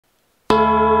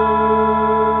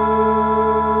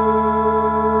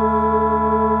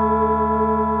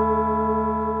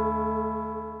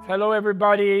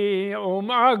everybody. Om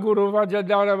Aguru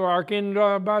Vajadara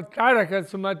Vakindra Bhattaraka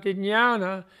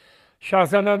Sumatinyana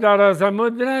Shasanadara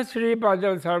Samudra Sri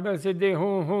Bhajal Sarva Siddhi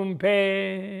Hum Hum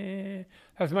Pe.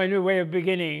 That's my new way of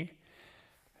beginning.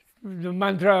 The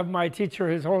mantra of my teacher,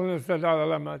 His Holiness the Dalai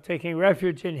Lama, taking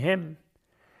refuge in him.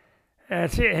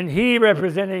 And he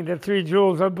representing the three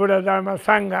jewels of Buddha, Dharma,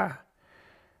 Sangha,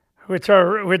 which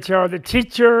are the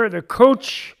teacher, the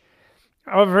coach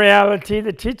of reality,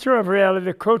 the teacher of reality,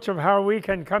 the coach of how we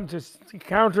can come to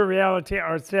counter reality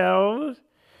ourselves,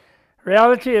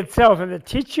 reality itself and the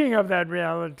teaching of that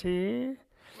reality,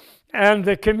 and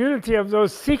the community of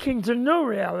those seeking to know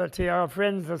reality, our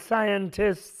friends, the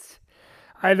scientists,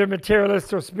 either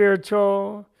materialist or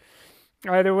spiritual,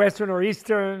 either Western or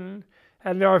Eastern,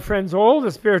 and our friends, all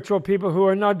the spiritual people who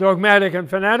are not dogmatic and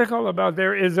fanatical about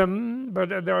their ism, but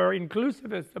they are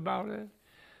inclusivist about it,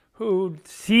 who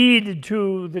cede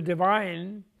to the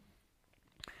divine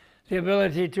the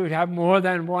ability to have more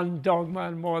than one dogma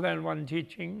and more than one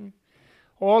teaching.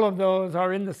 All of those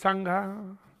are in the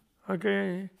Sangha.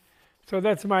 Okay? So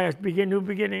that's my new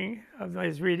beginning of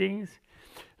these readings.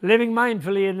 Living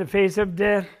mindfully in the face of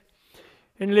death,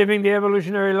 in living the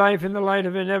evolutionary life in the light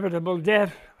of inevitable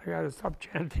death. I gotta stop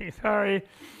chanting, sorry.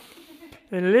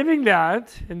 In living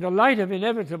that in the light of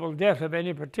inevitable death of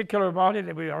any particular body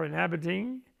that we are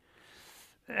inhabiting,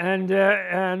 and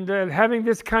having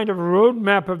this kind of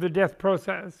roadmap of the death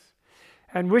process,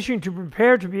 and wishing to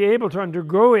prepare to be able to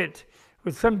undergo it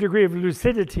with some degree of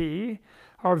lucidity,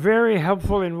 are very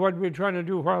helpful in what we're trying to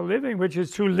do while living, which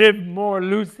is to live more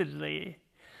lucidly.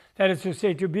 That is to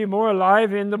say, to be more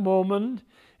alive in the moment,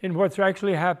 in what's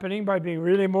actually happening, by being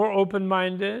really more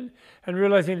open-minded and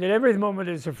realizing that every moment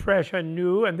is fresh and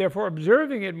new, and therefore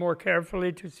observing it more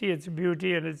carefully to see its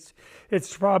beauty and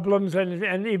its problems,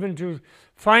 and even to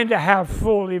find a half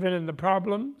full even in the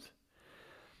problems.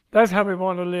 That's how we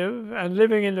want to live, and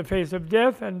living in the face of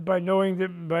death, and by knowing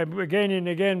that, by again and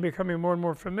again becoming more and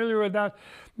more familiar with that,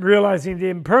 realizing the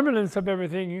impermanence of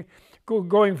everything,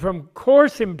 going from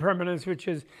coarse impermanence, which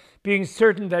is being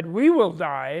certain that we will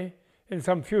die in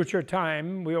some future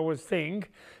time, we always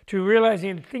think, to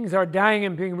realizing things are dying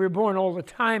and being reborn all the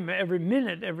time, every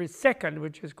minute, every second,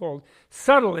 which is called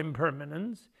subtle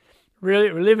impermanence, really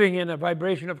living in a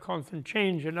vibration of constant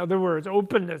change. In other words,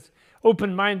 openness,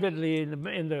 open-mindedly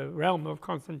in the realm of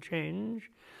constant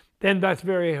change. Then that's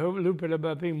very lucid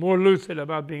about being more lucid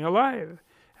about being alive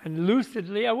and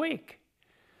lucidly awake.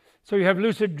 So you have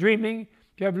lucid dreaming,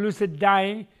 you have lucid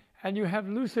dying, and you have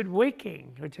lucid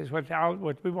waking, which is what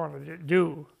we want to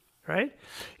do, right?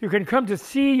 You can come to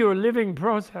see your living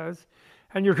process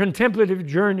and your contemplative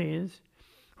journeys,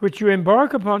 which you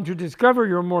embark upon to discover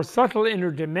your more subtle inner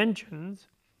dimensions,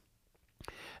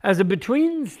 as a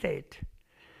between state,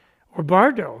 or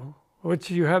bardo, which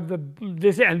you have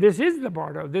this is the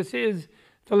bardo, this is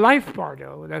the life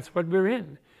bardo, that's what we're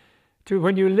in.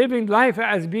 When you're living life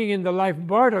as being in the life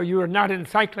bardo, you are not in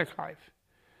cyclic life.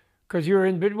 Because you're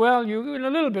in a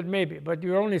little bit maybe, but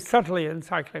you're only subtly in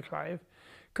cyclic life,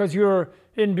 because you're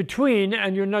in between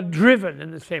and you're not driven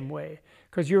in the same way,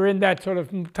 because you're in that sort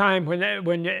of time when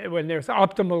there's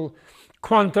optimal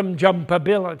quantum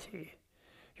jumpability.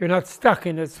 You're not stuck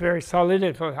in this very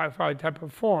solidified type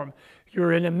of form.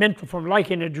 You're in a mental form, like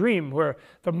in a dream, where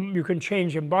you can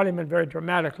change embodiment very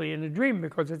dramatically in a dream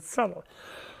because it's subtle.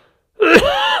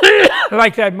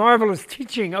 Like that marvelous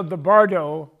teaching of the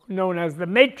bardo known as the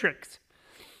Matrix,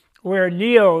 where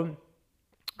Neo,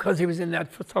 because he was in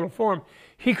that subtle form,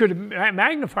 he could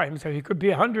magnify himself. He could be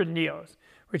 100 Neos,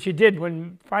 which he did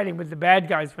when fighting with the bad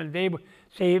guys, when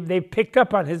they picked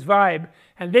up on his vibe,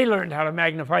 and they learned how to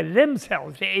magnify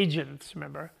themselves, the agents,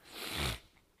 remember?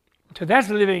 So that's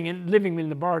living in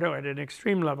the bardo at an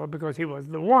extreme level, because he was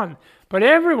the one. But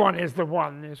everyone is the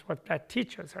one, is what that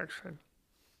teaches, actually.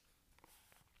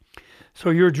 So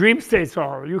your dream states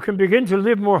are, you can begin to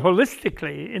live more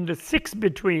holistically in the six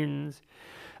betweens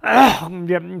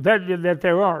that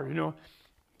there are, you know.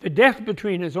 The death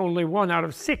between is only 1 out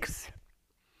of 6.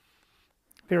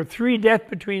 There are 3 death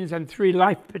betweens and 3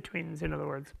 life betweens, in other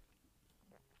words.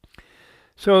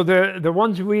 So the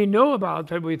ones we know about,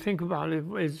 that we think about,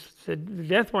 is the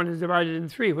death one is divided in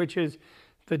 3, which is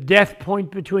the death point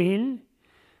between,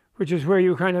 which is where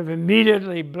you kind of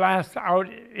immediately blast out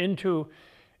into.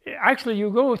 Actually,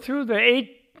 you go through the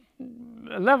 8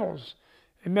 levels: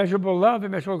 immeasurable love,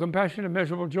 immeasurable compassion,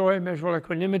 immeasurable joy, immeasurable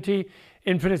equanimity,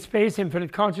 infinite space,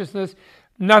 infinite consciousness,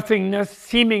 nothingness,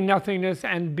 seeming nothingness,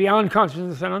 and beyond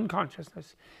consciousness and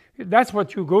unconsciousness. That's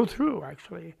what you go through,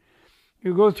 actually.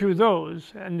 You go through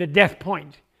those and the death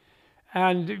point.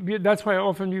 And that's why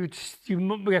often you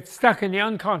get stuck in the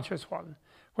unconscious one,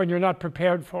 when you're not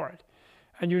prepared for it.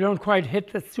 And you don't quite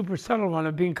hit the super subtle one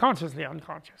of being consciously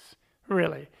unconscious,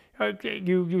 really.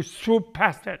 You swoop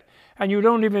past it. And you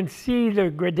don't even see the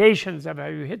gradations of how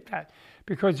you hit that,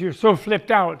 because you're so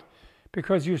flipped out,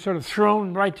 because you're sort of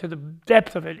thrown right to the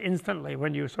depth of it instantly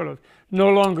when you're sort of no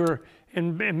longer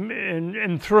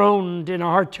enthroned in a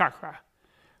heart chakra.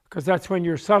 Because that's when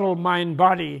your subtle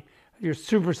mind-body, your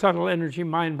super subtle energy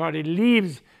mind-body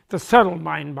leaves the subtle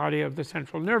mind-body of the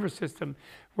central nervous system,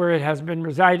 where it has been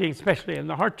residing, especially in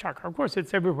the heart chakra. Of course,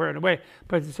 it's everywhere in a way,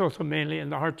 but it's also mainly in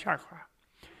the heart chakra.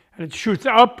 And it shoots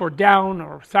up or down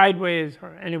or sideways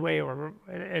or any way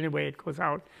it goes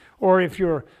out. Or if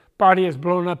your body is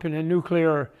blown up in a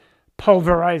nuclear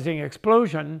pulverizing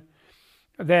explosion,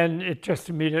 then it just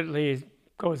immediately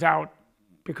goes out,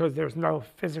 because there's no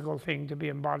physical thing to be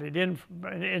embodied in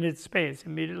its space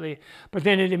immediately. But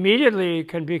then it immediately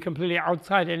can be completely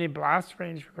outside any blast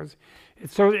range, because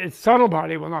its subtle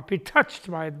body will not be touched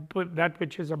by that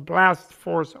which is a blast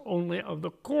force only of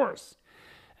the coarse.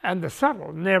 And the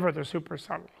subtle, never the super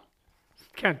subtle.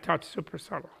 Can't touch super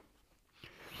subtle.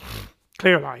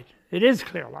 Clear light. It is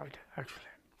clear light, actually.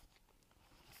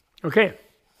 Okay,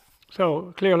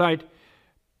 so clear light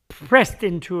pressed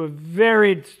into a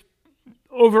very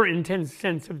over-intense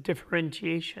sense of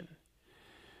differentiation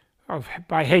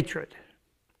by hatred.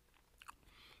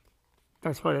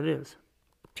 That's what it is.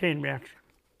 Chain reaction.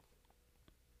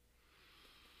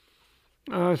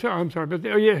 So I'm sorry, but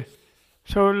yeah.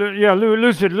 So yeah,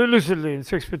 lucidly in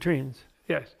six betweens.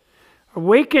 Yes,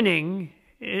 awakening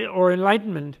or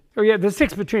enlightenment. Oh yeah, the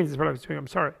six betweens is what I was doing. I'm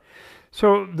sorry.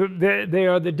 So they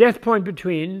are the death point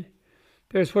between.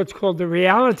 There's what's called the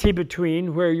reality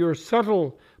between, where your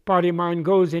subtle body-mind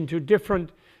goes into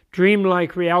different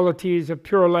dreamlike realities of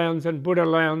Pure Lands and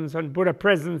Buddha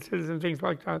presences and things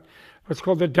like that. What's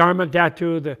called the Dharma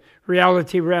Dhatu, the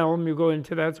reality realm, you go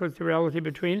into that, so it's the reality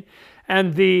between.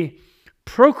 And the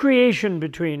procreation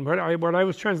between, what I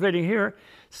was translating here,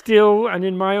 still, and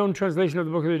in my own translation of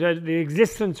the Book of the Dead, the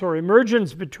existence or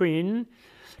emergence between.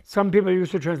 Some people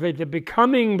used to translate the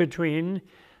becoming between,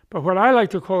 but what I like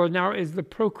to call it now is the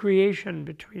procreation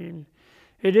between.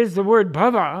 It is the word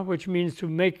bhava, which means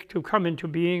to come into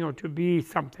being or to be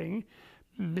something.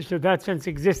 So in that sense,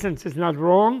 existence is not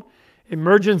wrong.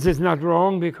 Emergence is not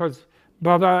wrong, because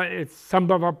bhava, it's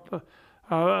sambhava,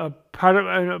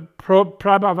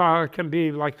 prabhava can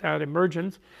be like that,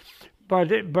 emergence.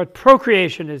 But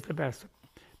procreation is the best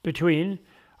between,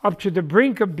 up to the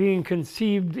brink of being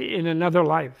conceived in another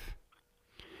life.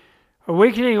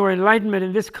 Awakening or enlightenment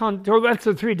in this so that's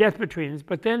the three death betweens.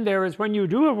 But then there is, when you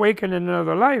do awaken in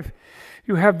another life,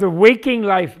 you have the waking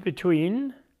life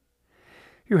between,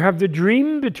 you have the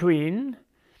dream between.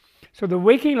 So the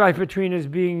waking life between is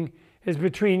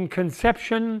between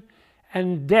conception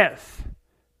and death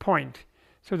point.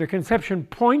 So the conception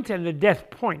point and the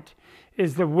death point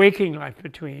is the waking life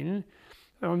between.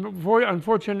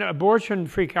 Unfortunate abortion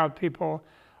freak out people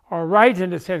are right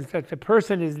in the sense that the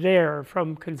person is there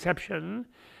from conception,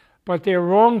 but they're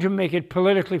wrong to make it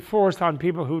politically forced on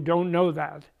people who don't know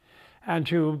that, and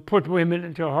to put women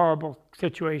into a horrible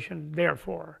situation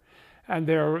therefore. And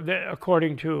they're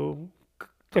according to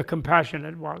the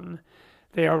compassionate one,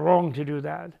 they are wrong to do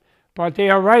that. But they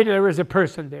are right, there is a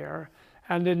person there.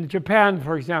 And in Japan,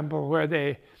 for example,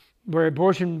 where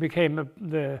abortion became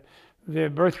the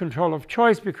birth control of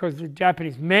choice because the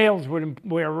Japanese males wouldn't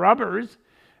wear rubbers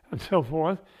and so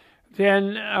forth,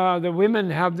 then the women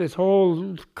have this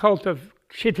whole cult of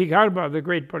Kshitigarbha, the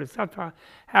great bodhisattva,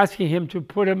 asking him to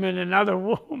put him in another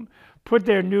womb, put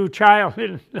their new child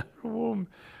in another womb,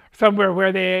 somewhere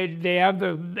where they have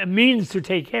the means to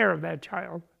take care of that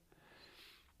child.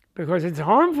 Because it's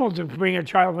harmful to bring a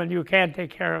child when you can't take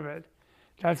care of it.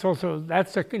 That's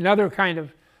another kind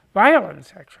of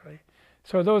violence, actually.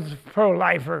 So those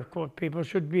pro-lifer people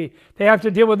they have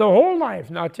to deal with the whole life,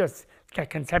 not just a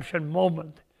conception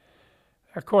moment.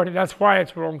 That's why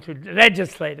it's wrong to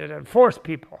legislate it and force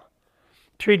people.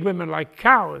 Treat women like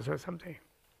cows or something.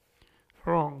 It's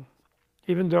wrong.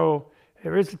 Even though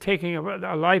there is a taking of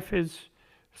a life is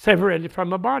separated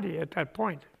from a body at that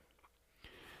point.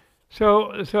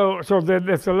 So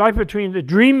there's a life between, the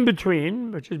dream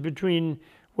between, which is between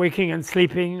waking and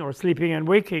sleeping, or sleeping and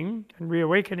waking and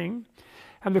reawakening,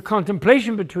 and the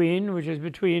contemplation between, which is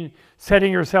between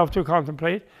setting yourself to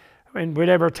contemplate, in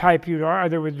whatever type you are,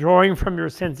 either withdrawing from your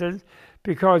senses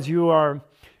because you are,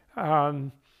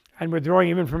 and withdrawing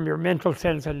even from your mental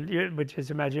sense, which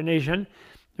is imagination.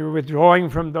 You're withdrawing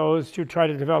from those to try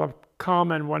to develop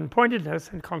calm and one-pointedness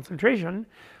and concentration,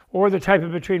 or the type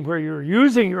of between where you're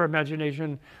using your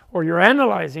imagination or you're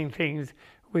analyzing things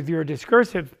with your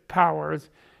discursive powers,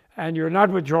 and you're not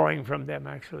withdrawing from them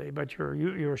actually, but you're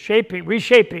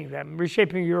reshaping them,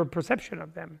 reshaping your perception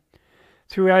of them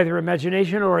through either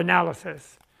imagination or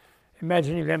analysis,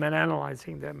 imagining them and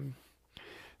analyzing them.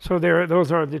 So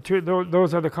those are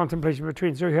the contemplation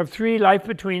between. So you have 3 life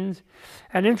betweens,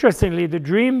 and interestingly, the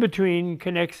dream between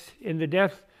connects in the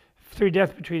death, 3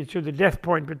 death betweens to the death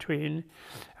point between,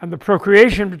 and the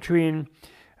procreation between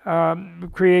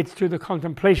creates to the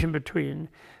contemplation between,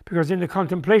 because in the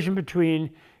contemplation between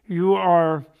you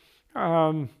are,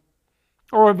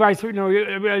 or vice versa. No,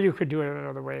 well, you could do it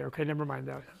another way. Okay, never mind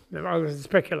that. This is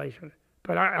speculation.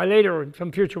 But I later, in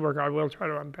some future work, I will try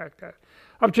to unpack that.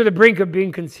 Up to the brink of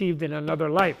being conceived in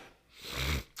another life.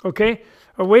 Okay?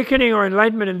 Awakening or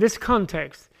enlightenment in this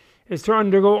context is to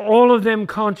undergo all of them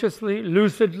consciously,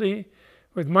 lucidly,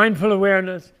 with mindful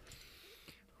awareness,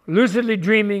 lucidly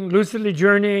dreaming, lucidly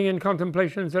journeying in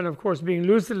contemplations, and of course being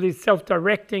lucidly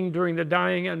self-directing during the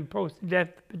dying and post-death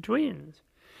betweens.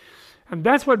 And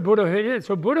that's what Buddhahood is.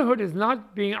 So Buddhahood is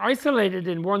not being isolated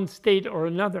in one state or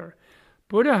another.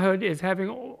 Buddhahood is having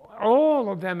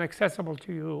all of them accessible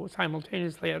to you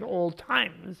simultaneously at all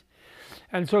times.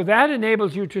 And so that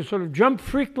enables you to sort of jump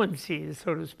frequencies,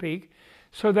 so to speak,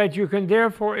 so that you can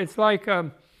therefore, it's like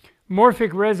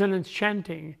morphic resonance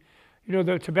chanting. You know,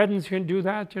 the Tibetans can do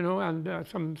that, you know, and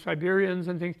some Siberians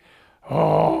and things.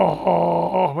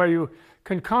 Oh, where you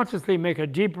can consciously make a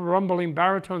deep rumbling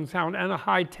baritone sound and a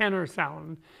high tenor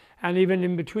sound. And even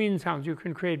in between sounds, you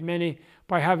can create many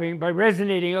by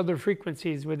resonating other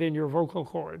frequencies within your vocal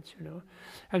cords, you know.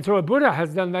 And so a Buddha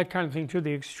has done that kind of thing to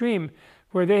the extreme,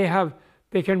 where they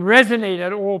can resonate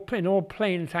in all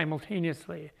planes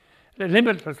simultaneously,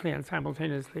 limitlessly and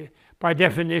simultaneously. By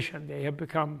definition,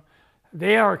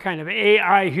 they are kind of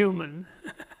AI human,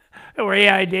 or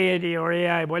AI deity, or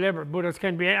AI whatever. Buddhas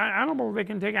can be animals. They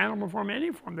can take animal form,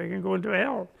 any form. They can go into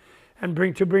hell, and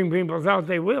bring people out.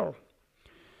 They will.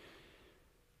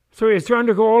 So it's to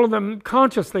undergo all of them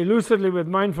consciously, lucidly, with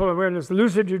mindful awareness,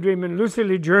 lucidly dreaming,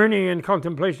 lucidly journeying in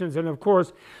contemplations, and of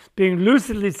course, being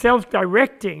lucidly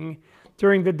self-directing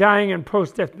during the dying and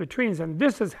post-death betweens. And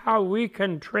this is how we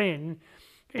can train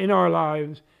in our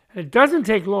lives. And it doesn't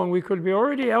take long. We could be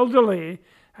already elderly,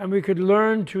 and we could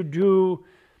learn to do,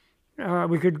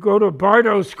 we could go to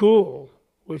Bardo School,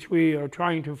 which we are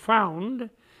trying to found,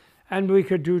 and we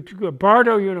could do to a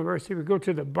Bardo University. We go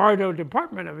to the Bardo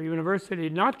department of a university,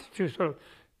 not to sort of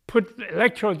put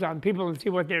electrodes on people and see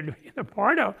what they're doing in the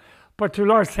Bardo, but to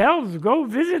ourselves go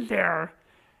visit there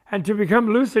and to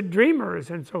become lucid dreamers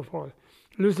and so forth.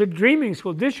 Lucid dreaming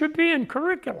school. This should be in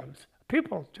curriculums.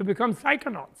 People to become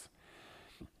psychonauts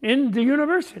in the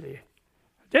university,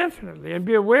 definitely, and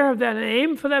be aware of that and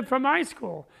aim for that from high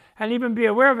school, and even be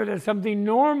aware of it as something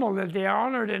normal that they are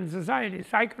honored in society,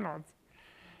 psychonauts.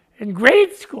 In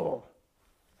grade school.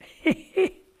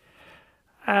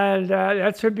 And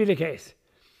that should be the case.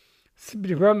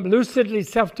 Become lucidly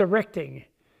self-directing,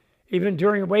 even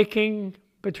during waking,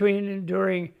 during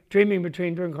dreaming,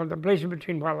 during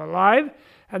contemplation, while alive,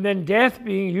 and then death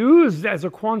being used as a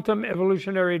quantum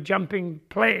evolutionary jumping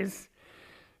place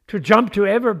to jump to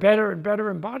ever better and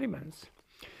better embodiments.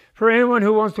 For anyone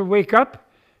who wants to wake up,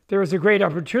 there is a great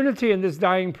opportunity in this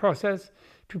dying process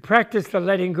to practice the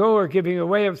letting go or giving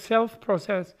away of self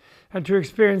process, and to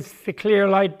experience the clear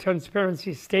light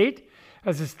transparency state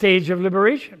as a stage of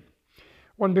liberation.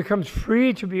 One becomes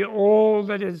free to be all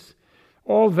that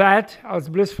as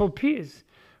blissful peace,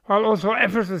 while also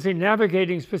effortlessly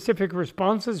navigating specific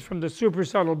responses from the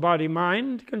super-subtle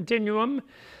body-mind continuum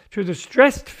to the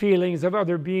stressed feelings of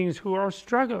other beings who are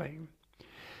struggling.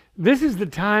 This is the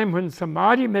time when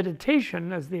samadhi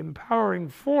meditation, as the empowering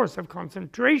force of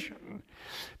concentration,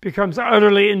 becomes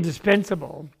utterly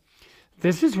indispensable.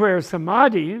 This is where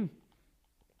samadhi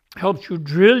helps you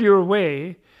drill your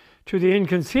way to the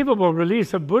inconceivable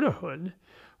release of Buddhahood,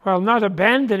 while not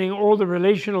abandoning all the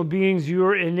relational beings.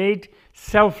 Your innate,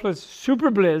 selfless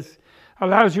super bliss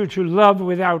allows you to love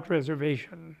without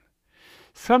reservation.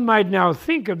 Some might now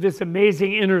think of this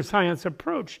amazing inner science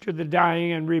approach to the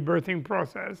dying and rebirthing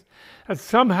process as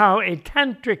somehow a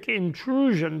tantric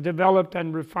intrusion developed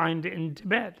and refined in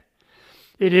Tibet.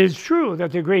 It is true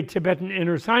that the great Tibetan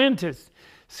inner scientists,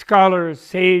 scholars,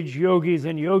 sage, yogis,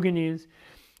 and yoginis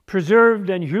preserved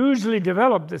and hugely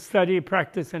developed the study,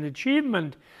 practice, and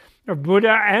achievement of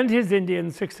Buddha and his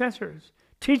Indian successors,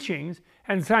 teachings,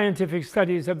 and scientific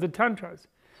studies of the Tantras.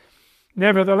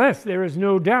 Nevertheless, there is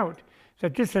no doubt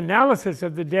that this analysis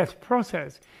of the death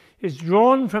process is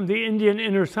drawn from the Indian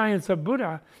inner science of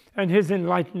Buddha and his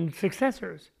enlightened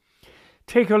successors.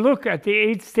 Take a look at the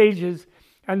 8 stages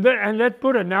And that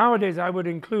Buddha, nowadays I would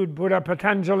include Buddha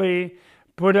Patanjali,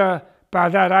 Buddha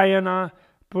Badarayana,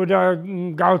 Buddha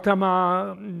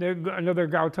Gautama, another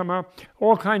Gautama,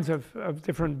 all kinds of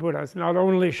different Buddhas, not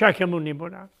only Shakyamuni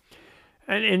Buddha.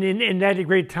 And in that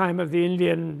great time of the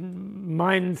Indian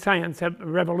mind science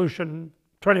revolution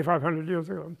 2,500 years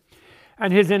ago,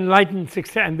 and his enlightened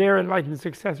success, and their enlightened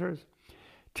successors.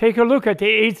 Take a look at the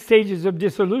 8 stages of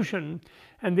dissolution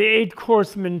and the 8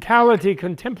 course mentality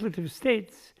contemplative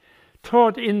states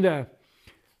taught in the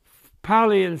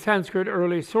Pali and Sanskrit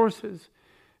early sources.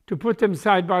 To put them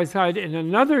side by side in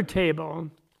another table,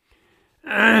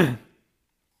 the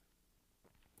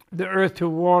earth to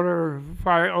water,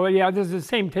 fire. Oh yeah, this is the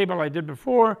same table I did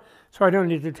before, so I don't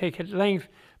need to take it length.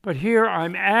 But here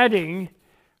I'm adding,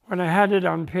 when I had it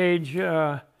on page,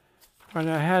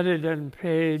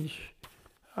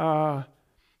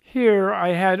 here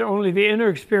I had only the inner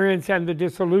experience and the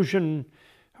dissolution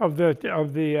of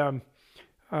the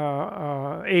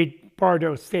 8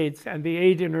 bardo states and the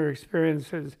 8 inner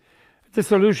experiences,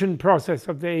 dissolution process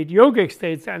of the 8 yogic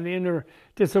states and the inner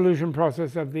dissolution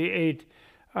process of the 8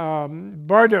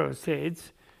 bardo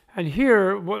states. And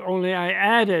here only I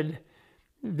added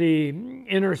the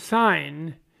inner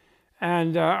sign,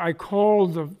 and I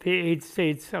called the 8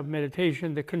 states of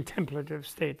meditation the contemplative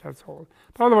state, that's all.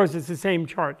 But otherwise it's the same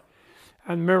chart.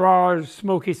 And mirage,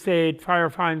 smoky state, fire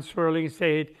fine swirling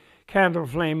state, candle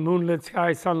flame, moonlit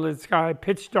sky, sunlit sky,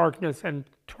 pitch darkness, and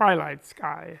twilight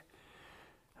sky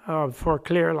for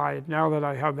clear light. Now that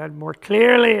I have that more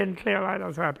clearly in clear light, I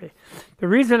was happy. The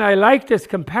reason I like this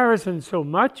comparison so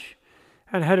much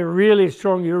and had a really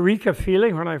strong eureka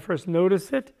feeling when I first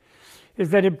noticed it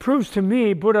is that it proves to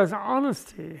me Buddha's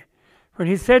honesty. When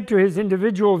he said to his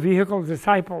individual vehicle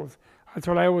disciples, that's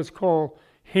what I always call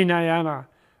Hinayana,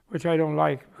 which I don't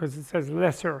like because it says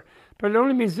lesser. But it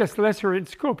only means just lesser in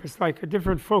scope. It's like a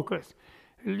different focus.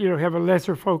 You have a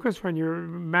lesser focus when you're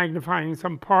magnifying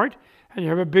some part, and you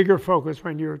have a bigger focus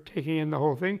when you're taking in the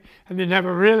whole thing, and then have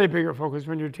a really bigger focus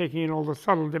when you're taking in all the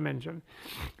subtle dimension.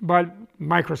 But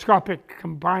microscopic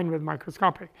combined with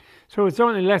microscopic. So it's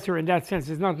only lesser in that sense.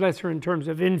 It's not lesser in terms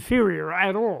of inferior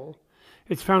at all.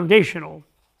 It's foundational.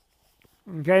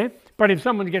 Okay? But if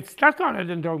someone gets stuck on it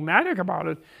and dogmatic about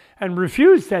it and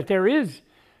refuse that there is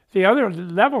the other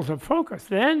levels of focus,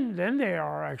 then they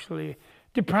are actually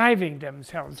depriving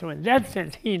themselves. So in that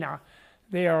sense, hina,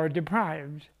 they are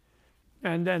deprived.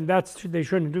 And then they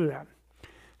shouldn't do that.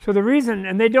 So the reason,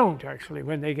 and they don't actually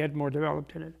when they get more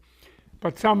developed in it.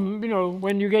 But some,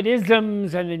 when you get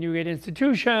isms and then you get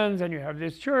institutions and you have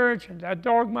this church and that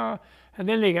dogma, and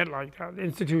then they get like that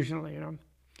institutionally,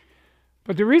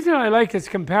 But the reason I like this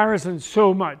comparison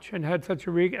so much and had such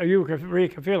a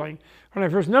eureka feeling when I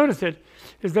first noticed it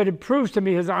is that it proves to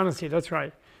me his honesty. That's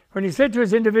right. When he said to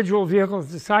his individual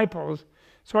vehicles disciples,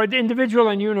 so individual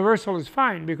and universal is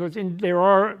fine because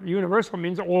universal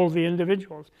means all the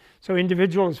individuals. So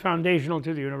individual is foundational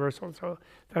to the universal. So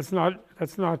that's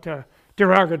not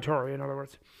derogatory, in other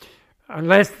words,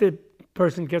 unless the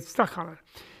person gets stuck on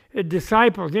it.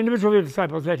 Disciples, the individual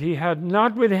disciples, that he had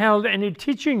not withheld any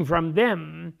teaching from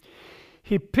them.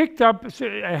 He picked up,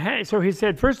 so he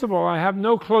said, first of all, I have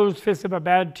no closed fist of a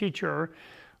bad teacher,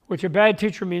 which a bad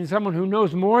teacher means someone who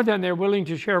knows more than they're willing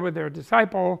to share with their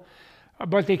disciple,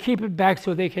 but they keep it back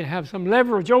so they can have some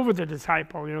leverage over the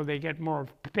disciple. They get more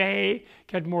pay,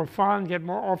 get more fun, get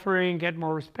more offering, get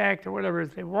more respect, or whatever it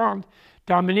is they want,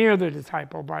 domineer the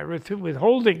disciple by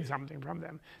withholding something from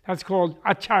them. That's called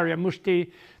acharya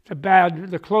mushti,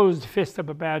 the closed fist of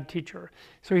a bad teacher.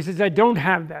 So he says, I don't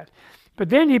have that. But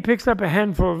then he picks up a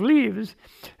handful of leaves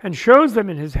and shows them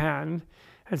in his hand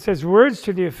and says words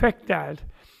to the effect that,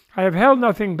 I have held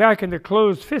nothing back in the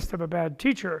closed fist of a bad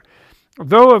teacher,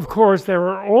 though of course there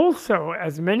are also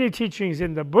as many teachings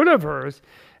in the Buddhaverse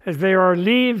as there are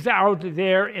leaves out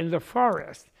there in the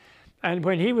forest. And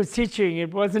when he was teaching,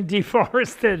 it wasn't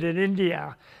deforested in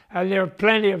India, and there were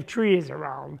plenty of trees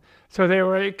around. So there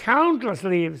were countless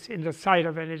leaves in the sight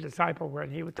of any disciple when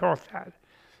he taught that,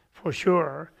 for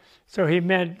sure. So he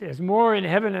meant there's more in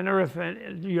heaven and earth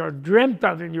than you're dreamt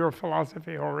of in your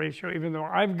philosophy, Horatio, even though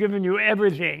I've given you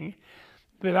everything,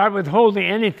 without withholding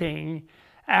anything,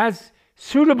 as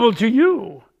suitable to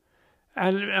you.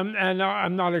 And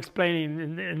I'm not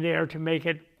explaining in there to make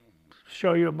it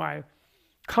show you my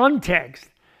context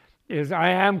is I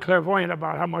am clairvoyant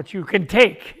about how much you can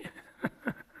take.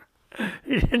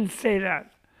 He didn't say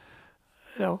that.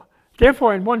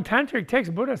 Therefore, in one tantric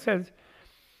text, Buddha says,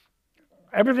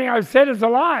 everything I've said is a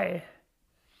lie.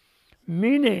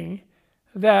 Meaning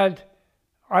that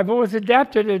I've always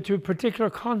adapted it to a particular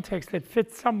context that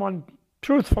fits someone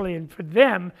truthfully and for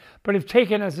them, but if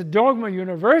taken as a dogma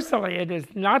universally, it is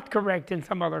not correct in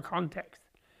some other context.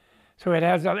 So it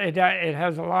has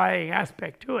a lying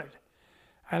aspect to it.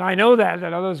 And I know that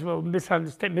others will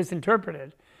misinterpret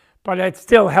it, but it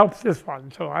still helps this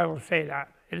one, so I will say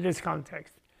that in this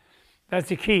context. That's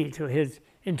the key to his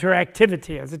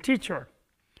interactivity as a teacher.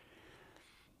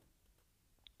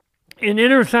 In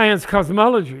inner science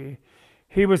cosmology,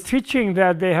 he was teaching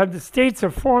that they had the states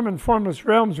of form and formless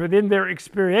realms within their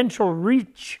experiential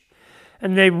reach,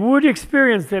 and they would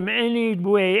experience them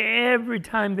anyway every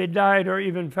time they died or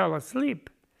even fell asleep.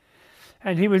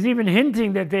 And he was even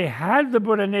hinting that they had the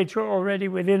Buddha nature already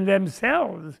within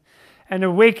themselves, an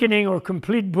awakening or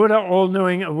complete Buddha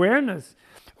all-knowing awareness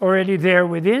already there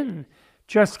within,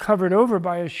 just covered over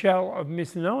by a shell of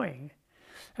misknowing.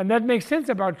 And that makes sense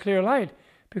about clear light,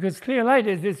 because clear light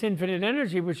is this infinite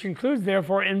energy, which includes,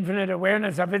 therefore, infinite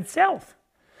awareness of itself.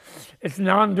 It's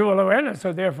non-dual awareness,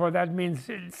 so therefore that means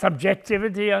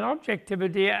subjectivity and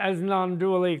objectivity as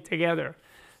non-dually together.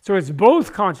 So it's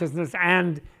both consciousness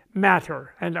and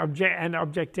matter, and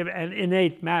objective and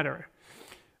innate matter,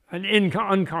 and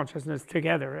unconsciousness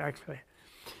together, actually.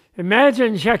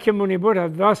 Imagine Shakyamuni Buddha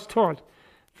thus taught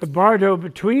the Bardo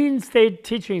between state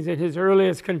teachings in his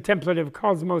earliest contemplative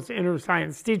cosmos inner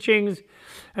science teachings,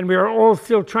 and we are all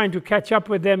still trying to catch up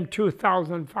with them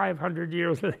 2,500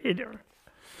 years later.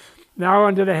 Now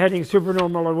under the heading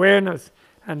Supernormal Awareness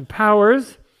and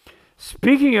Powers,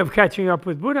 speaking of catching up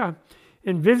with Buddha,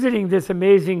 in visiting this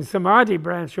amazing Samadhi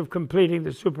branch of completing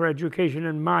the super-education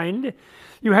in mind,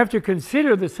 you have to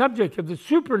consider the subject of the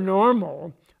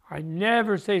supernormal. I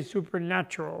never say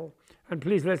supernatural, and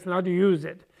please let's not use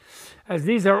it, as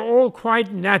these are all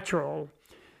quite natural.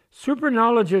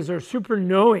 Super-knowledges or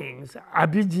super-knowings,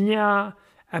 abhijna,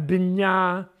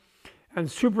 abhinya, and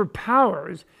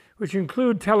superpowers, which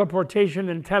include teleportation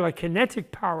and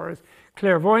telekinetic powers,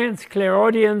 clairvoyance,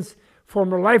 clairaudience,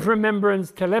 former life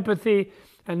remembrance, telepathy,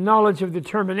 and knowledge of the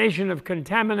termination of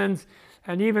contaminants,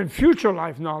 and even future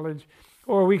life knowledge,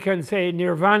 or we can say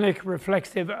nirvanic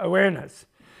reflexive awareness.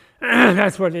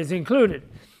 That's what is included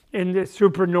in the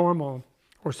supernormal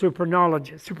or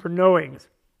superknowledge, superknowings.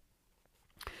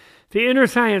 The inner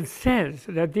science says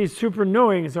that these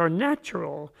superknowings are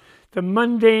natural, the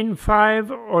mundane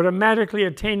five automatically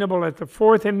attainable at the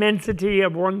fourth immensity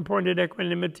of one-pointed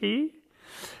equanimity,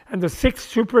 and the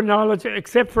sixth superknowledge,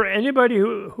 except for anybody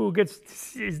who gets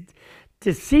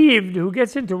deceived, who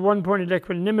gets into one-pointed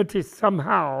equanimity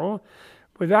somehow,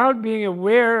 without being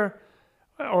aware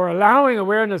or allowing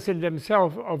awareness in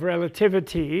themselves of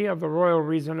relativity, of the royal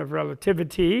reason of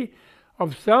relativity,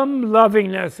 of some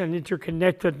lovingness and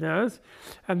interconnectedness,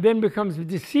 and then becomes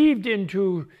deceived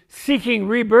into seeking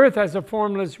rebirth as a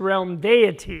formless realm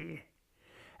deity,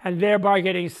 and thereby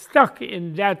getting stuck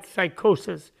in that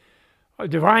psychosis, a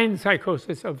divine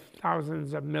psychosis of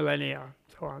thousands of millennia,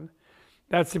 so on.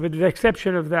 That's with the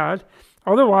exception of that.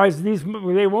 Otherwise,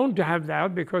 they won't have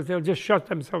that because they'll just shut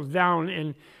themselves down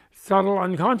in subtle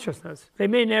unconsciousness. They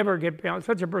may never get beyond,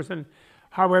 such a person,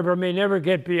 however, may never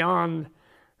get beyond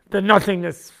the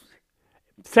nothingness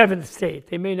seventh state.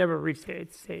 They may never reach the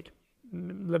eighth state,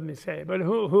 let me say, but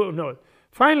who knows?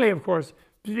 Finally, of course,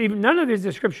 even none of these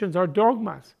descriptions are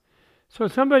dogmas. So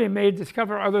somebody may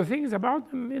discover other things about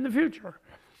them in the future.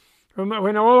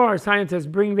 When all our scientists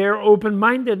bring their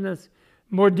open-mindedness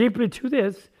more deeply to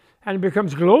this, and it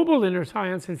becomes global inner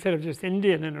science instead of just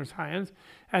Indian inner science,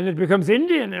 and it becomes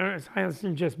Indian inner science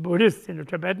and just Buddhist inner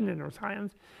Tibetan inner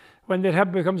science, when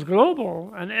it becomes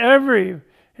global and every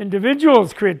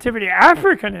individual's creativity,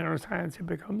 African inner science, it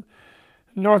becomes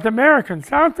North American,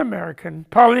 South American,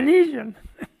 Polynesian,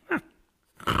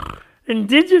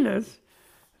 indigenous,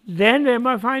 then they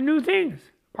might find new things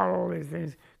about all these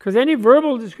things. Because any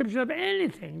verbal description of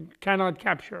anything cannot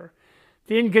capture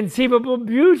the inconceivable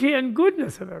beauty and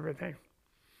goodness of everything.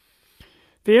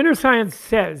 The inner science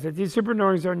says that these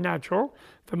superknowings are natural,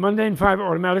 the mundane five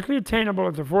automatically attainable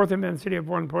at the fourth immensity of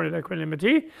one-pointed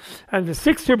equanimity, and the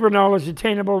sixth superknowledge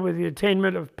attainable with the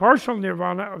attainment of partial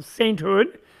nirvana of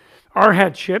sainthood,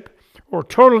 arhatship, or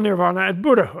total nirvana at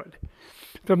Buddhahood.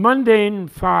 The mundane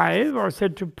five are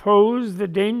said to pose the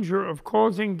danger of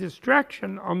causing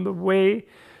distraction on the way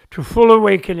to full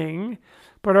awakening,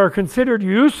 but are considered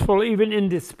useful, even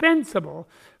indispensable,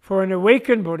 for an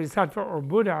awakened bodhisattva or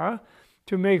Buddha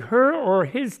to make her or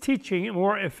his teaching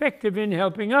more effective in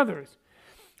helping others.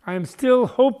 I am still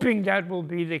hoping that will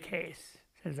be the case,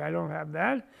 since I don't have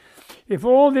that. If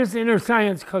all this inner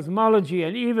science cosmology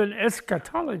and even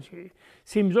eschatology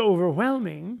seems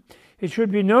overwhelming, it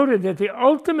should be noted that the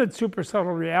ultimate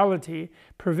supersubtle reality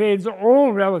pervades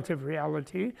all relative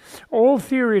reality. All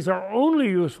theories are only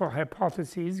useful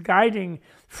hypotheses guiding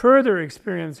further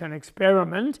experience and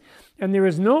experiment, and there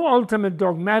is no ultimate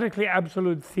dogmatically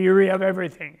absolute theory of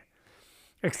everything,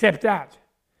 except that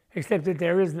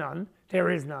there is none. There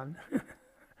is none.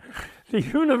 The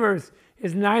universe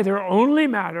is neither only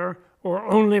matter or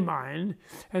only mind,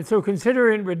 and so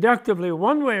considering it reductively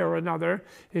one way or another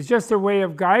is just a way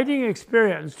of guiding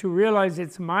experience to realize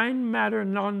its mind-matter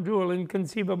non-dual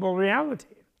inconceivable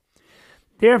reality.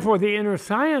 Therefore, the inner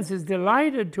science is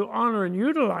delighted to honor and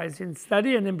utilize in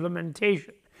study and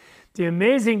implementation the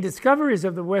amazing discoveries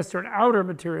of the Western outer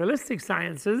materialistic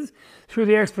sciences through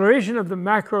the exploration of the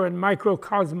macro and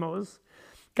microcosmos,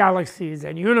 galaxies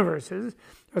and universes,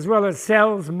 as well as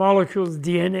cells, molecules,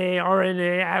 DNA,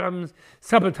 RNA, atoms,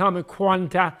 subatomic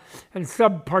quanta, and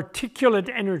subparticulate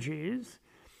energies.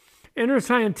 Inner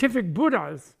scientific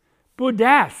Buddhists,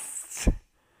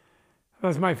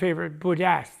 that's my favorite,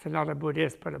 Buddhist, not a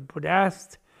Buddhist, but a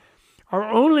Buddhist, are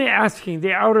only asking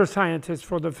the outer scientists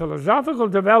for the philosophical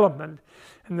development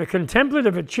and the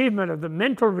contemplative achievement of the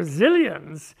mental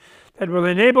resilience that will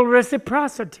enable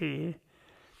reciprocity,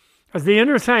 as the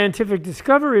inner scientific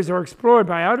discoveries are explored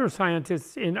by outer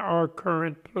scientists in our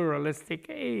current pluralistic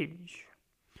age.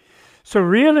 So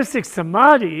realistic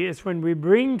samadhi is when we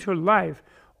bring to life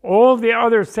all the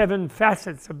other 7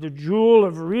 facets of the jewel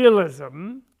of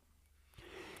realism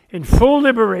in full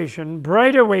liberation,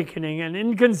 bright awakening, and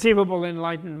inconceivable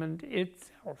enlightenment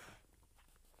itself.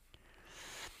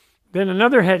 Then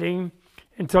another heading,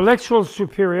 intellectual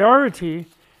superiority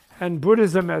and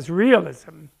Buddhism as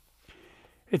realism.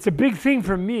 It's a big thing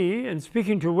for me, in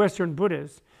speaking to Western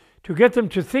Buddhists, to get them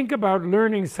to think about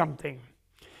learning something.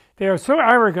 They are so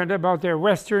arrogant about their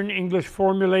Western English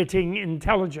formulating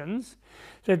intelligence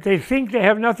that they think they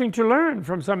have nothing to learn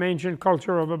from some ancient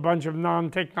culture of a bunch of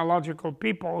non-technological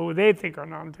people who they think are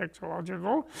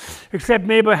non-technological, except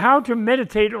maybe how to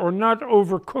meditate or not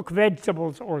overcook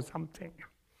vegetables or something.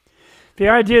 The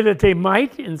idea that they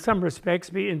might, in some respects,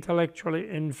 be intellectually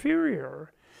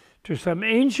inferior to some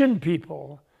ancient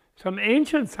people, some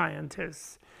ancient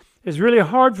scientists, is really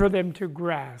hard for them to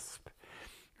grasp.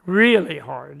 Really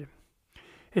hard.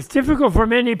 It's difficult for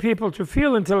many people to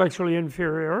feel intellectually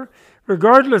inferior,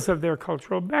 regardless of their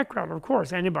cultural background. Of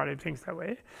course, anybody thinks that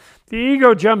way. The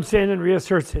ego jumps in and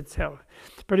reasserts itself.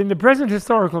 But in the present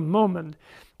historical moment,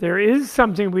 there is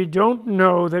something we don't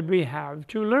know that we have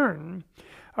to learn.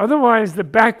 Otherwise, the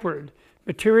backward,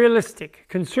 materialistic,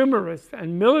 consumerist,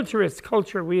 and militarist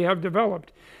culture we have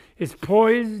developed is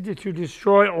poised to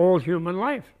destroy all human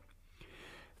life.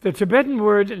 The Tibetan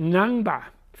word nangba,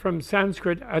 from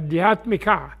Sanskrit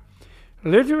adhyatmika,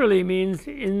 literally means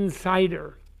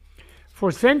insider. For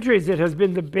centuries, it has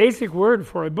been the basic word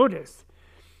for a Buddhist.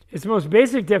 Its most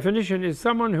basic definition is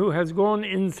someone who has gone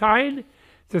inside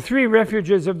the 3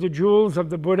 refuges of the jewels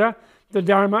of the Buddha, the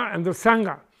Dharma, and the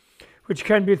Sangha, which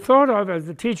can be thought of as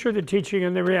the teacher, the teaching,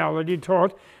 and the reality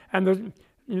taught, and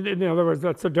in other words,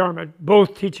 that's the Dharma,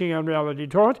 both teaching and reality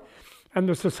taught, and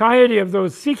the society of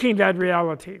those seeking that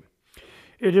reality.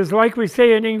 It is like we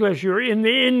say in English, you're in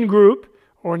the in group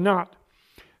or not.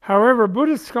 However,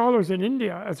 Buddhist scholars in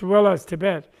India, as well as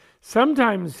Tibet,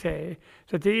 sometimes say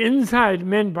that the inside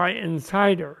meant by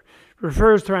insider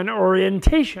refers to an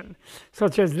orientation,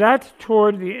 such as that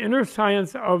toward the inner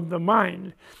science of the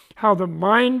mind, how the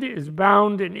mind is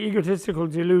bound in egotistical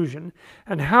delusion,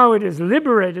 and how it is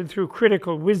liberated through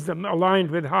critical wisdom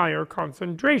aligned with higher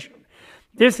concentration.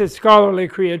 This is scholarly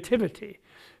creativity.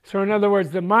 So in other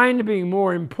words, the mind being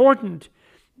more important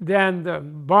than the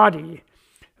body,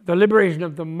 the liberation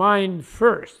of the mind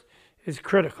first is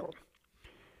critical.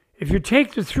 If you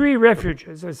take the 3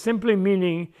 refuges as simply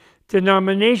meaning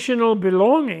denominational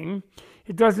belonging,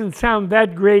 it doesn't sound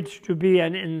that great to be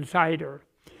an insider.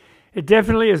 It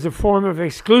definitely is a form of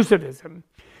exclusivism.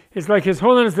 It's like His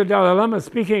Holiness the Dalai Lama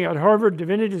speaking at Harvard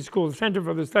Divinity School Center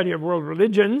for the Study of World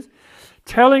Religions,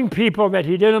 telling people that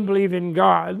he didn't believe in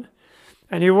God,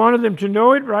 and he wanted them to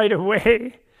know it right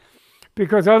away,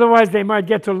 because otherwise they might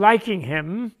get to liking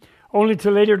him, only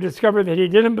to later discover that he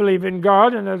didn't believe in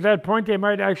God, and at that point they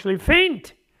might actually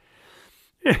faint.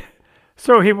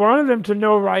 So he wanted them to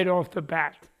know right off the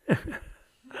bat.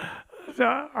 So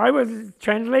I was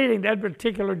translating that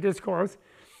particular discourse,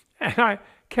 and I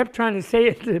kept trying to say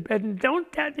it to Tibetan,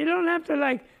 you don't have to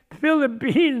like spill the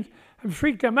beans and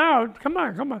freak them out. Come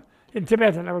on, come on. In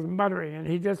Tibetan, I was muttering, and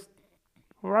he just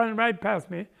ran right past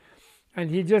me,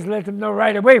 and he just let them know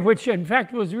right away, which in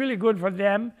fact was really good for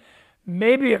them.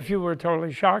 Maybe a few were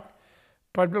totally shocked,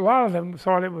 but a lot of them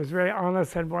thought it was very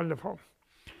honest and wonderful.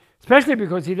 Especially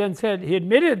because he then said, he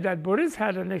admitted that Buddhists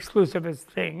had an exclusivist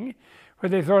thing, where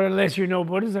they thought unless you know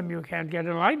Buddhism, you can't get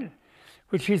enlightened,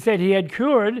 which he said he had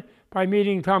cured by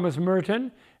meeting Thomas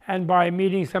Merton and by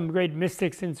meeting some great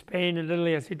mystics in Spain and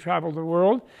Italy as he traveled the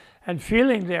world, and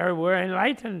feeling there were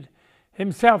enlightened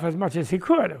himself as much as he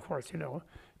could, of course, you know.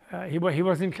 He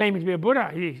wasn't claiming to be a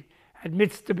Buddha. He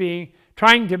admits to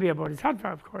trying to be a Bodhisattva,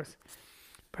 of course,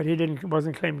 but he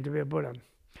wasn't claiming to be a Buddha.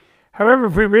 However,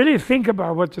 if we really think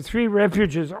about what the three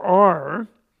refuges are,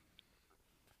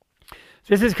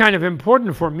 this is kind of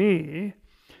important for me,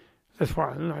 this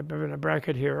one, I've in a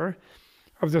bracket here,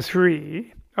 of the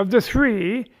three. Of the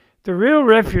three, the real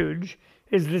refuge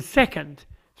is the second,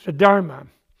 the Dharma.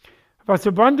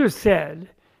 Vasubandhu said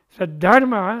that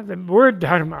Dharma, the word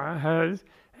Dharma, has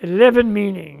 11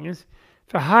 meanings,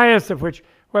 the highest of which,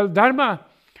 well, Dharma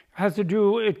has to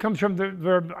do, it comes from the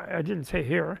verb, I didn't say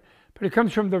here, but it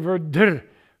comes from the verb dhr,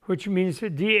 which means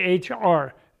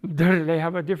D-H-R. Dhr, they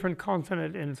have a different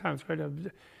consonant in Sanskrit,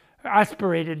 of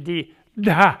aspirated D,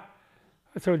 dha.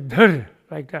 So dhr,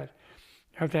 like that.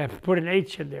 You have to put an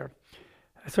H in there.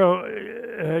 So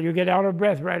you get out of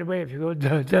breath right away if you go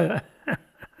duh, duh.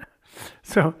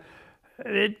 So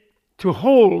to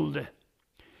hold.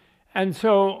 And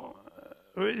so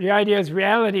the idea is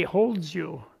reality holds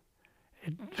you.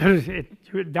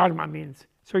 Dharma means.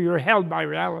 So you're held by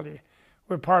reality.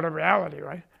 We're part of reality,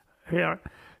 right? Yeah.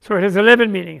 So it has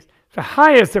 11 meanings, the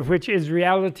highest of which is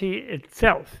reality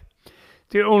itself.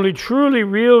 The only truly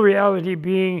real reality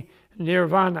being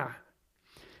nirvana.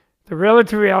 The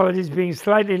relative realities being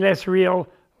slightly less real,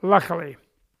 luckily.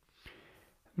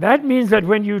 That means that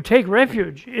when you take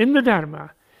refuge in the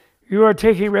Dharma, you are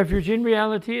taking refuge in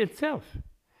reality itself,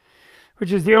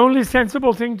 which is the only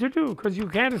sensible thing to do, because you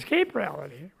can't escape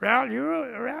reality.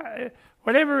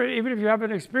 Whatever, even if you have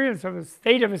an experience of a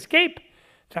state of escape,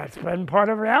 that's been part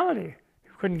of reality.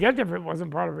 You couldn't get there if it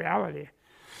wasn't part of reality.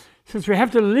 Since we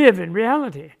have to live in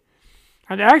reality.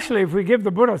 And actually, if we give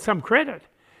the Buddha some credit,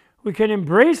 we can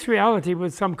embrace reality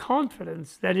with some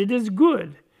confidence that it is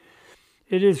good.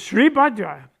 It is Sri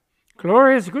Bhadra,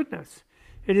 glorious goodness.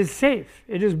 It is safe.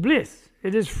 It is bliss.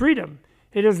 It is freedom.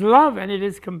 It is love, and it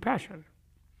is compassion.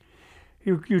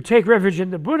 You take refuge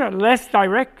in the Buddha less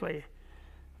directly,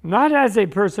 not as a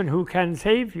person who can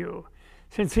save you,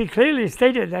 since he clearly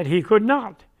stated that he could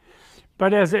not,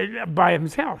 but by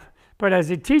himself, but as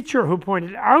a teacher who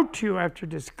pointed out to you after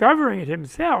discovering it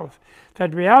himself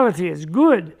that reality is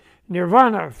good,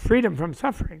 nirvana, freedom from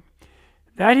suffering.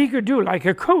 That he could do like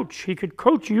a coach. He could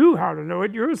coach you how to know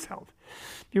it yourself.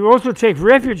 You also take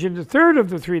refuge in the third of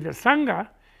the three, the Sangha,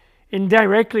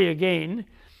 indirectly again,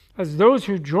 as those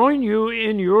who join you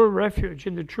in your refuge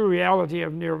in the true reality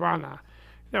of nirvana,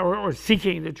 or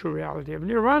seeking the true reality of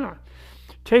nirvana.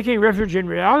 Taking refuge in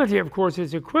reality, of course,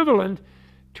 is equivalent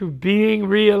to being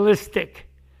realistic,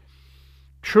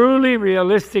 truly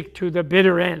realistic to the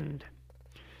bitter end.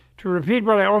 To repeat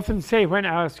what I often say when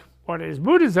asked, what is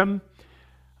Buddhism?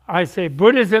 I say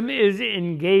Buddhism is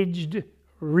engaged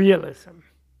realism.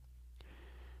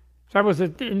 That was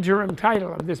the interim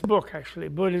title of this book, actually.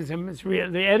 Buddhism is real.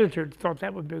 The editor thought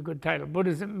that would be a good title.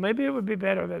 Buddhism, maybe it would be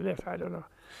better than this, I don't know.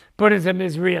 Buddhism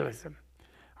is realism.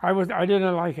 I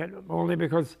didn't like it, only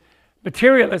because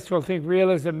materialists will think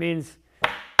realism means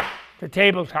the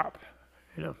tabletop,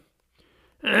 you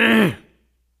know.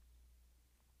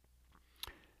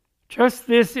 Just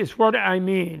this is what I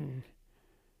mean.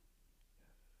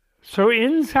 So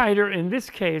insider in this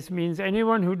case means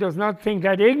anyone who does not think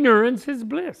that ignorance is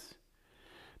bliss,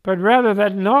 but rather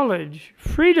that knowledge,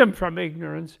 freedom from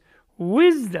ignorance,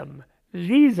 wisdom,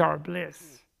 these are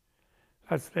bliss.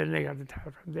 Then they got the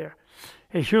title from there.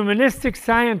 A humanistic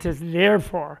scientist,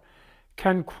 therefore,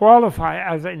 can qualify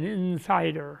as an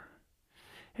insider.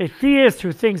 A theist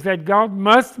who thinks that God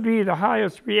must be the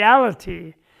highest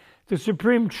reality, the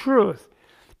supreme truth,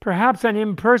 perhaps an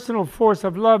impersonal force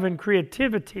of love and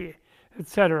creativity,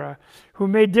 etc., who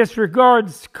may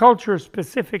disregard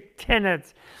culture-specific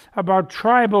tenets about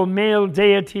tribal male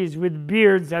deities with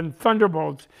beards and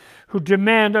thunderbolts, who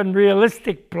demand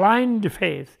unrealistic blind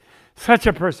faith, such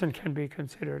a person can be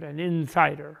considered an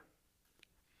insider.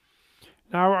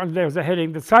 Now there's a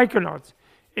heading, the psychonauts,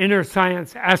 inner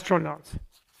science astronauts.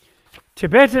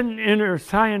 Tibetan inner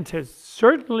scientists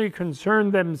certainly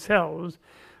concern themselves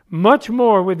much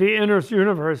more with the inner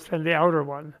universe than the outer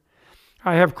one.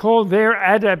 I have called their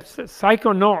adepts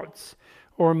psychonauts,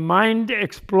 or mind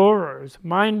explorers,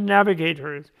 mind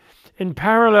navigators, in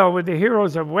parallel with the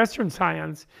heroes of Western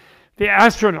science, the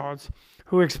astronauts,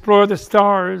 who explore the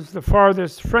stars, the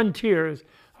farthest frontiers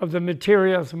of the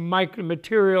material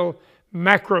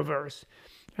macroverse,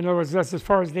 In other words, that's as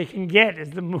far as they can get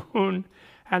is the moon,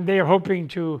 and they're hoping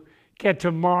to get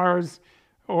to Mars.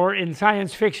 Or in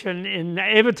science fiction, in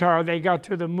Avatar, they got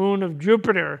to the moon of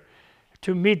Jupiter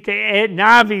to meet the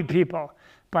Na'vi people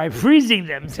by freezing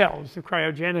themselves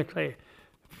cryogenically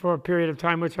for a period of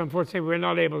time, which unfortunately we're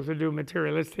not able to do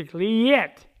materialistically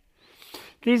yet.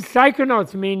 These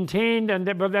psychonauts maintained,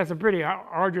 but that's a pretty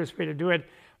arduous way to do it.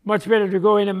 Much better to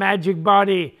go in a magic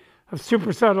body of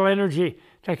super subtle energy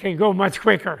that can go much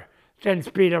quicker than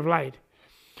speed of light.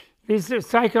 These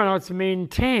psychonauts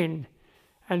maintained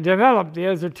and developed the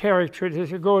esoteric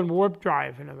tradition, go in warp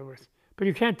drive, in other words. But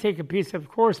you can't take a piece of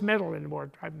coarse metal in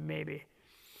warp drive, maybe.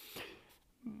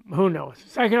 Who knows?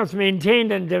 Psychonauts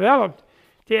maintained and developed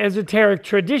the esoteric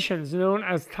traditions known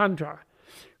as Tantra,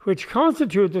 which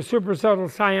constitute the supersubtle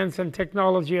science and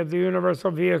technology of the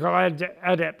universal vehicle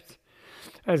adepts.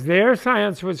 As their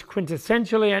science was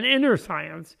quintessentially an inner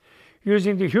science,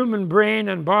 using the human brain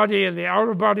and body and the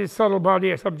outer body, subtle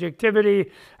body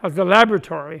subjectivity as the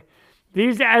laboratory,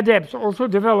 these adepts also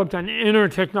developed an inner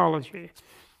technology.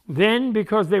 Then,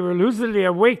 because they were lucidly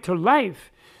awake to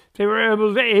life, they were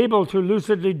able to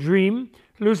lucidly dream,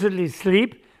 lucidly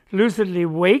sleep, lucidly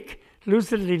wake,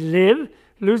 lucidly live,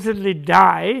 lucidly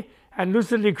die, and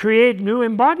lucidly create new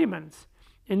embodiments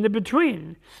in the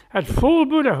between. At full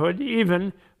Buddhahood,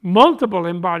 even multiple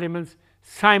embodiments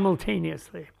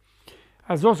simultaneously.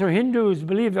 As also Hindus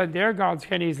believe that their gods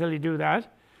can easily do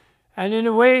that. And in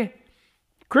a way,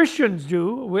 Christians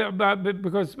do,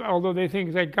 because although they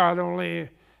think that God only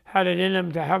had it in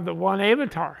him to have the one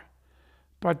avatar.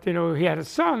 But, he had a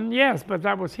son, yes, but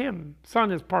that was him.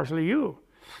 Son is partially you.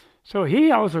 So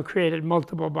he also created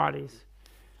multiple bodies,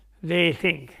 they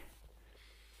think.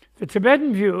 The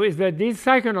Tibetan view is that these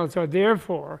psychonauts are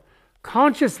therefore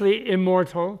consciously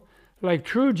immortal, like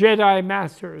true Jedi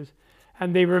masters,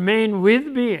 and they remain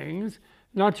with beings,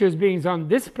 not just beings on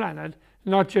this planet,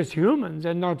 not just humans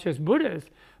and not just Buddhists,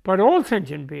 but all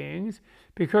sentient beings,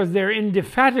 because their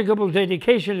indefatigable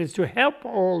dedication is to help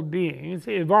all beings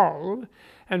evolve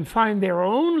and find their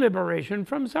own liberation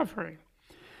from suffering.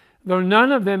 Though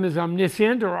none of them is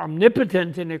omniscient or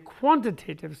omnipotent in a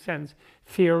quantitative sense,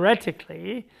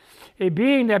 theoretically, a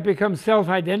being that becomes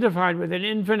self-identified with an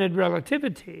infinite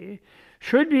relativity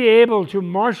should be able to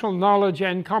marshal knowledge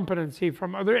and competency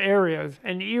from other areas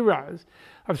and eras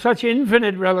of such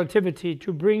infinite relativity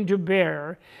to bring to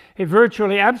bear a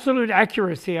virtually absolute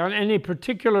accuracy on any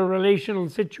particular relational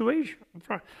situation,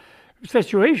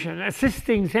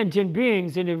 assisting sentient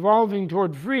beings in evolving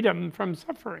toward freedom from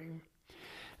suffering.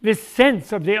 This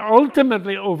sense of the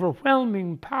ultimately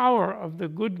overwhelming power of the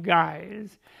good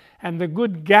guys and the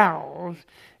good gals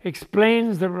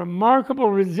explains the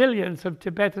remarkable resilience of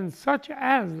Tibetans such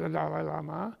as the Dalai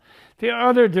Lama, the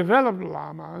other developed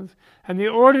lamas, and the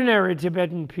ordinary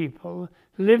Tibetan people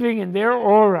living in their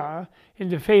aura in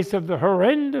the face of the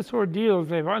horrendous ordeals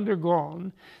they've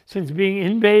undergone since being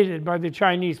invaded by the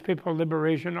Chinese People's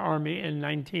Liberation Army in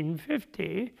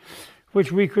 1950,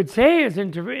 which we could say is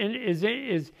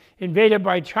invaded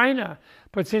by China.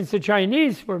 But since the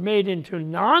Chinese were made into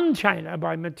non-China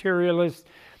by materialist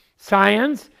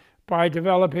science, by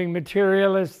developing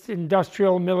materialist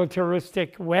industrial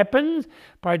militaristic weapons,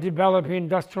 by developing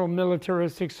industrial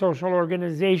militaristic social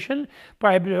organization,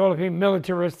 by developing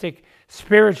militaristic,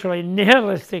 spiritually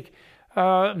nihilistic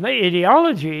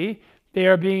ideology, they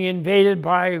are being invaded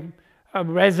by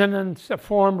a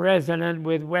form resonant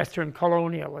with Western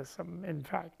colonialism, in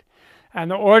fact. And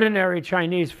the ordinary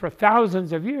Chinese for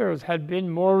thousands of years had been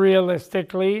more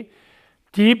realistically,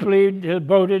 deeply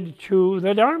devoted to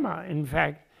the Dharma, in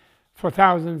fact, for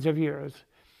thousands of years,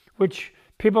 which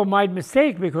people might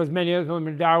mistake because many of them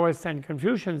are Taoists and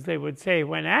Confucians, they would say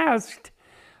when asked,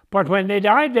 but when they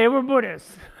died, they were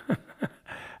Buddhists.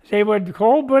 They would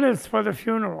call Buddhists for the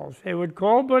funerals. They would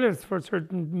call Buddhists for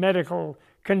certain medical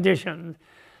conditions.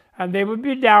 And they would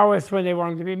be Taoists when they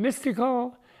wanted to be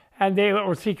mystical, and they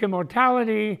or seek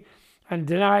immortality and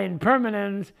deny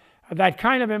impermanence, that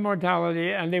kind of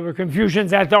immortality, and they were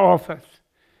Confucians at the office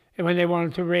when they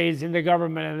wanted to raise in the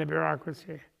government and the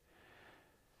bureaucracy.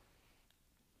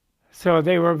 So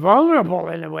they were vulnerable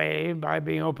in a way by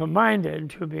being open-minded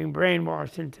to being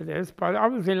brainwashed into this, but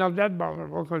obviously not that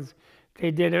vulnerable because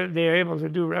they're able to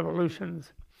do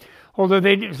revolutions. Although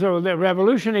so the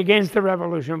revolution against the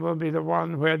revolution will be the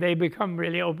one where they become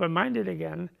really open-minded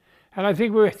again. And I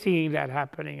think we're seeing that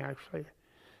happening, actually.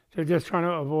 They're just trying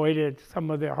to avoid it,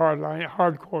 some of the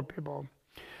hardcore people.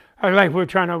 Like we're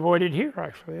trying to avoid it here,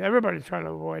 actually. Everybody's trying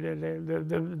to avoid it.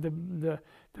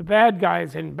 The bad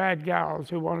guys and bad gals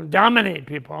who want to dominate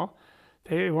people,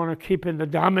 they want to keep in the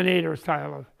dominator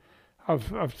style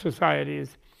of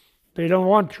societies. They don't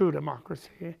want true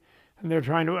democracy, and they're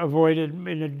trying to avoid it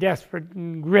in a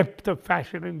desperate grip of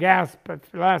fascism,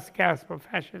 last gasp of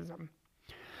fascism.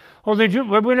 Well,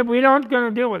 we're not going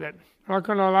to deal with it. We're not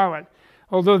going to allow it.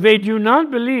 Although they do not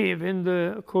believe in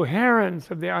the coherence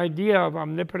of the idea of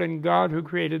omnipotent God who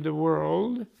created the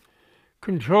world,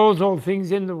 controls all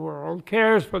things in the world,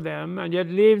 cares for them, and yet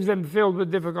leaves them filled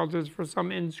with difficulties for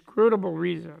some inscrutable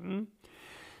reason,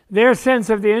 their sense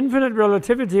of the infinite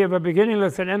relativity of a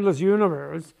beginningless and endless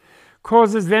universe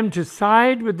causes them to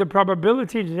side with the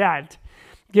probability that,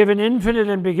 given infinite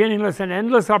and beginningless and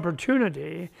endless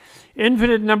opportunity,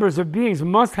 infinite numbers of beings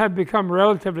must have become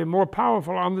relatively more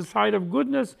powerful on the side of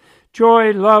goodness,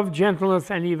 joy, love,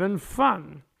 gentleness, and even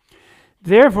fun.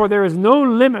 Therefore, there is no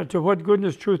limit to what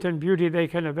goodness, truth, and beauty they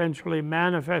can eventually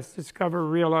manifest, discover,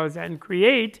 realize, and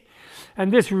create.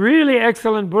 And this really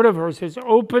excellent Buddhaverse is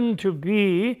open to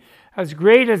be as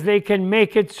great as they can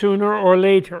make it sooner or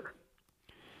later.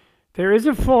 There is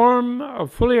a form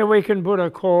of fully awakened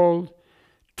Buddha called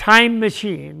Time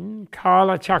Machine,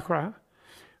 Kala Chakra,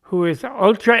 who is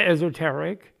ultra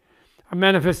esoteric, a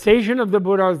manifestation of the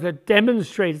Buddhas that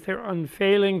demonstrates their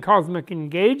unfailing cosmic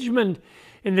engagement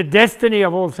in the destiny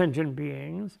of all sentient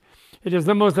beings. It is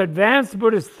the most advanced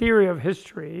Buddhist theory of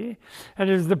history,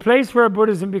 and it is the place where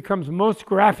Buddhism becomes most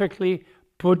graphically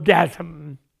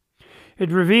Buddhism. It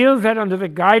reveals that under the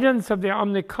guidance of the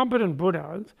omnicompetent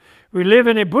Buddhas, we live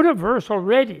in a Buddhaverse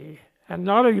already, and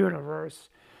not a universe,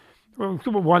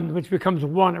 one which becomes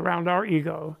one around our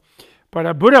ego, but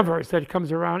a Buddhaverse that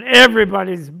comes around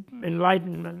everybody's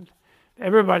enlightenment,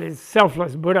 everybody's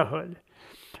selfless Buddhahood.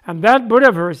 And that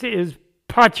Buddhaverse is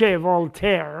Pace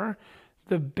Voltaire,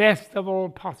 the best of all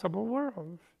possible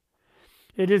worlds.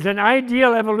 It is an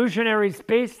ideal evolutionary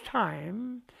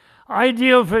space-time,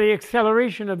 ideal for the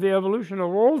acceleration of the evolution of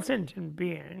all sentient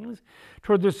beings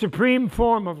toward the supreme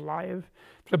form of life,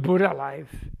 the Buddha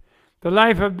life, the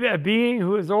life of a being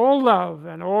who is all love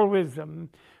and all wisdom,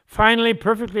 finally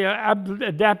perfectly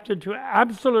adapted to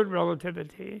absolute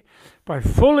relativity by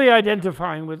fully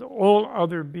identifying with all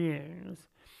other beings.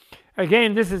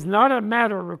 Again, this is not a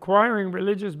matter requiring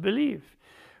religious belief.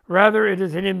 Rather, it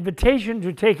is an invitation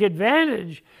to take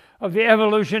advantage of the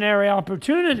evolutionary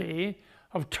opportunity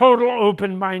of total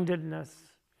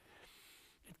open-mindedness.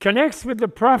 It connects with the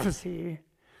prophecy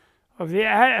of the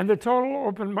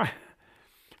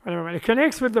it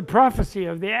connects with the prophecy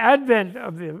of the advent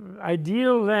of the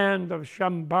ideal land of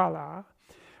Shambhala,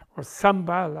 or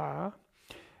Sambhala,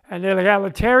 an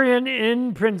egalitarian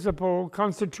in principle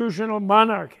constitutional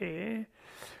monarchy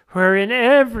wherein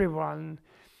everyone,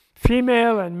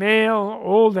 female and male,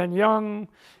 old and young,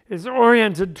 is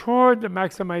oriented toward the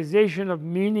maximization of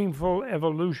meaningful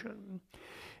evolution.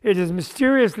 It is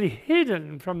mysteriously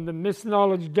hidden from the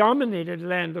misknowledge-dominated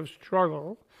land of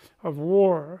struggle, of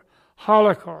war,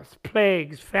 holocausts,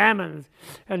 plagues, famines,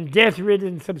 and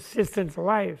death-ridden subsistence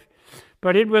life.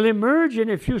 But it will emerge in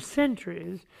a few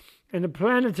centuries in a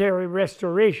planetary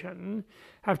restoration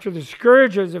after the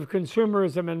scourges of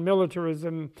consumerism and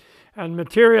militarism and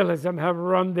materialism have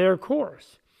run their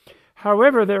course.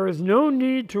 However, there is no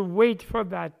need to wait for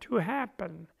that to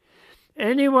happen.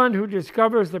 Anyone who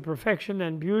discovers the perfection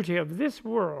and beauty of this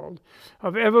world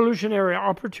of evolutionary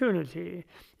opportunity,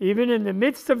 even in the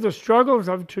midst of the struggles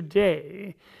of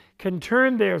today, can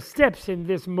turn their steps in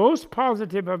this most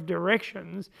positive of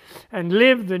directions and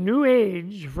live the new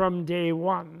age from day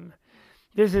one.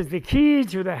 This is the key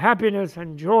to the happiness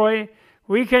and joy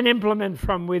we can implement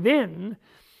from within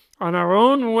on our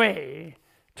own way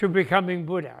to becoming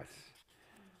Buddhas.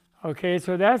 Okay,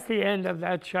 so that's the end of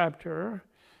that chapter,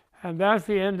 and that's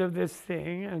the end of this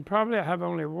thing, and probably I have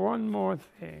only one more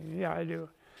thing. Yeah, I do,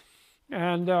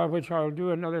 and which I'll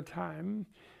do another time.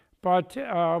 But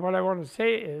what I want to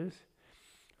say is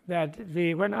that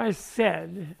when I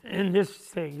said in this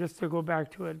thing, just to go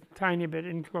back to it a tiny bit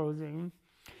in closing,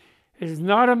 it is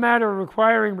not a matter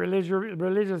requiring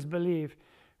religious belief.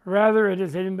 Rather, it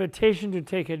is an invitation to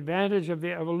take advantage of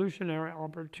the evolutionary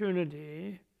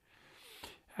opportunity.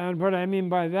 And what I mean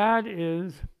by that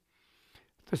is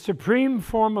the supreme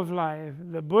form of life,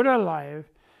 the Buddha life,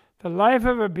 the life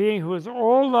of a being who is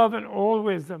all love and all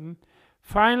wisdom,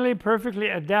 finally perfectly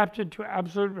adapted to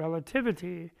absolute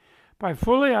relativity by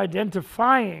fully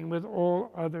identifying with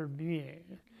all other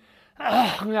beings.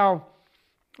 Now,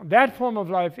 that form of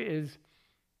life is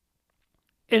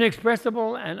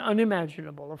inexpressible and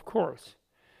unimaginable, of course.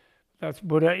 That's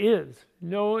Buddha is.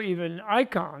 No even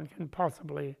icon can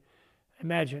possibly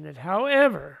imagine it.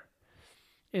 However,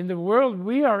 in the world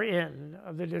we are in,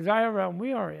 of the desire realm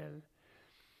we are in,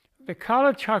 the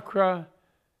Kala Chakra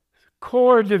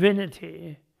core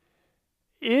divinity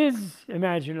is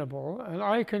imaginable, and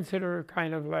I consider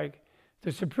kind of like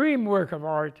the supreme work of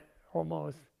art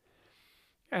almost.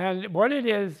 And what it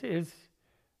is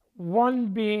one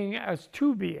being as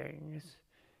two beings,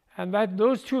 and that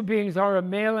those two beings are a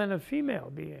male and a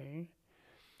female being,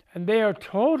 and they are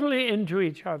totally into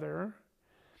each other,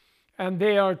 and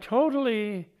they are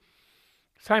totally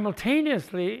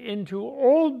simultaneously into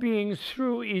all beings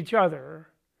through each other,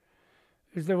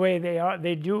 is the way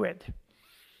they do it.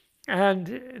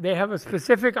 And they have a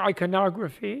specific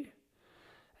iconography,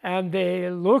 and they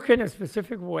look in a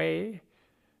specific way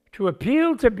to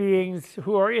appeal to beings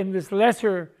who are in this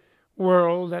lesser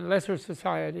world and lesser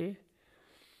society.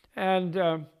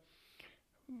 And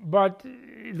but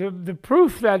the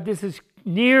proof that this is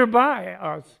nearby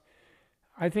us,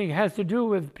 I think, has to do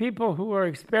with people who are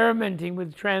experimenting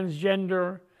with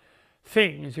transgender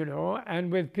things, you know,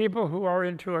 and with people who are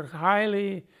into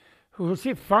who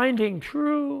see finding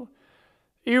true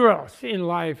eros in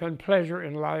life and pleasure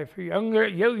in life. A younger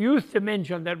youth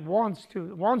dimension that wants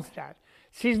that,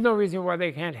 sees no reason why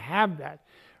they can't have that,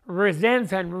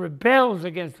 resents and rebels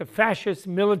against the fascist,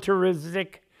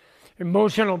 militaristic,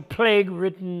 emotional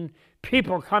plague-ridden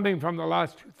people coming from the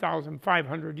last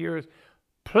 2,500 years,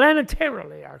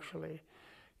 planetarily actually,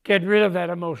 get rid of that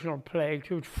emotional plague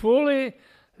to fully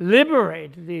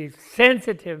liberate the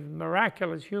sensitive,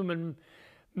 miraculous human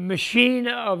machine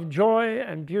of joy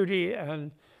and beauty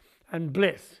and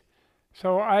bliss.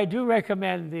 So I do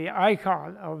recommend the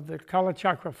icon of the Kala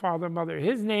Chakra Father Mother.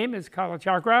 His name is Kala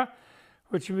Chakra,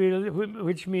 which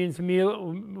means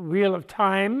wheel of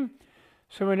time.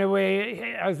 So in a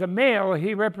way, as a male,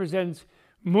 he represents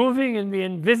moving in the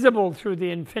invisible through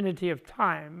the infinity of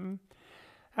time.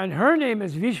 And her name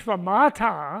is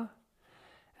Vishvamata,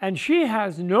 and she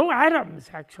has no atoms,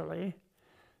 actually.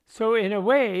 So in a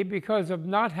way, because of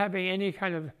not having any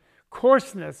kind of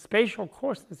coarseness, spatial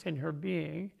coarseness in her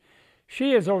being,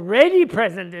 she is already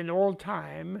present in all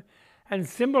time and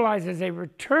symbolizes a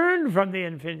return from the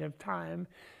infinity of time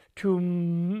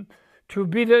to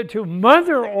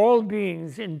mother all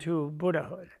beings into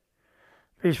Buddhahood,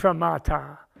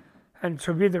 Vishvamata, and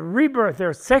to be the rebirth,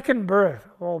 their second birth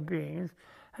of all beings,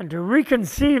 and to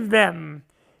reconceive them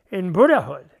in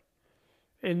Buddhahood,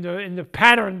 in the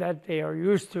pattern that they are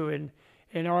used to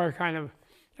in our kind of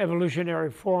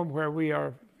evolutionary form, where we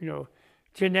are, you know,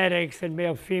 genetics and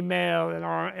male, female, and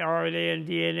RNA and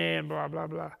DNA and blah blah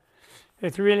blah.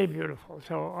 It's really beautiful.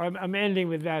 So I'm ending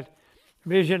with that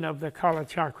vision of the Kala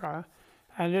Chakra,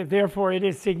 and therefore it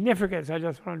is significant. I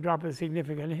just want to drop a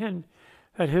significant hint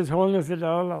that His Holiness the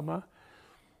Dalai Lama,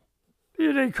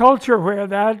 in a culture where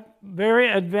that very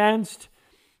advanced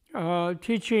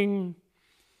teaching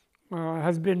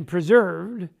has been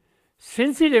preserved,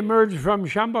 since it emerged from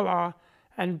Shambhala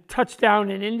and touched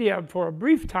down in India for a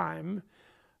brief time,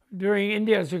 during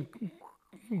India's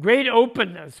great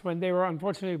openness, when they were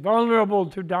unfortunately vulnerable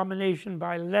to domination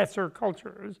by lesser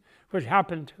cultures, which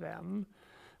happened to them.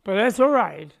 But that's all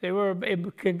right. They were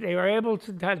able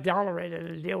to tolerate it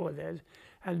and deal with it.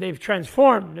 And they've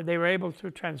transformed. They were able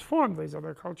to transform these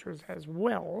other cultures as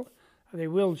well. They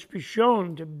will be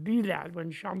shown to be that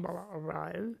when Shambhala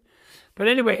arrives. But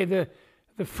anyway,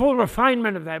 the full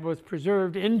refinement of that was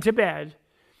preserved in Tibet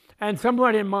and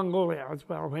somewhat in Mongolia as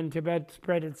well, when Tibet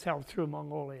spread itself through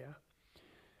Mongolia,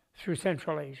 through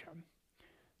Central Asia.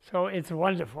 So it's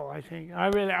wonderful, I think.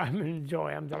 I'm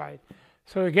enjoying, I'm delighted.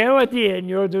 So Gewati and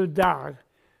Yodu Dag.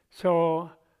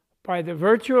 So by the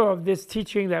virtue of this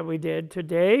teaching that we did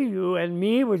today, you and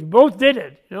me, which both did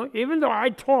it, you know, even though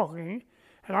I'm talking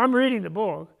and I'm reading the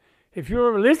book, if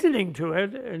you're listening to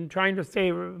it and trying to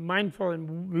stay mindful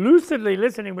and lucidly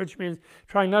listening, which means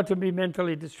trying not to be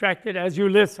mentally distracted as you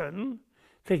listen,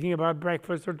 thinking about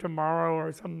breakfast or tomorrow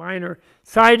or some minor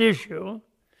side issue,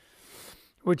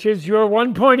 which is your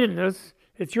one-pointedness,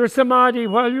 it's your samadhi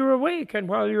while you're awake and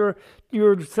while your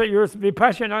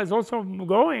vipassana is also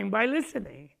going by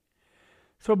listening.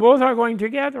 So both are going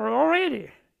together already.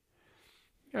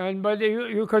 And but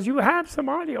because you have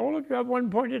samadhi, all of you have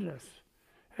one-pointedness.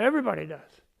 Everybody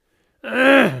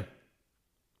does.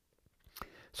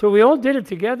 So we all did it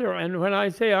together, and when I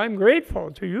say I'm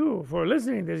grateful to you for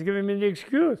listening, this giving me the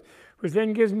excuse, which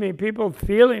then gives me people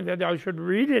feeling that I should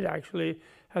read it actually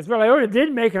as well. I already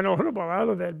did make an audible out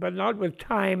of it, but not with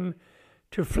time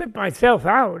to flip myself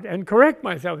out and correct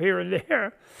myself here and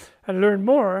there and learn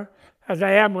more as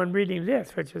I am when reading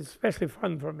this, which is especially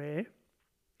fun for me.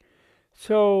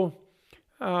 So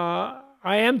I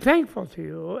am thankful to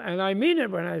you, and I mean it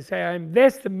when I say I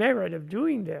invest the merit of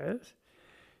doing this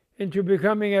into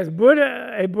becoming as a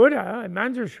Buddha, a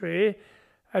Manjushri,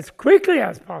 as quickly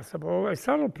as possible, a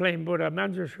subtle plane Buddha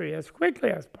Manjushri, as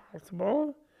quickly as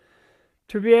possible,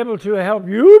 to be able to help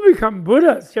you become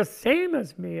Buddhas, just same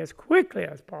as me, as quickly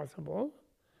as possible.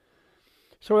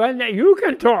 So then you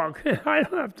can talk. I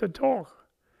don't have to talk.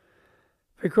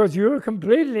 Because you're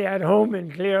completely at home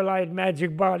in clear light,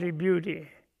 magic body, beauty,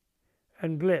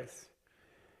 and bliss.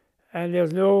 And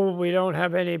we don't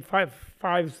have any five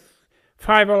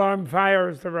alarm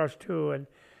fires to rush to,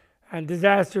 and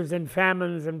disasters and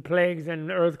famines and plagues and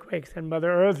earthquakes. And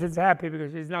Mother Earth is happy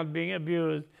because she's not being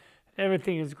abused.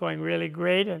 Everything is going really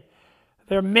great. And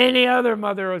there are many other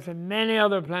Mother Earths and many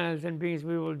other planets and beings.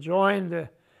 We will join the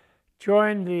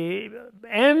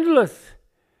endless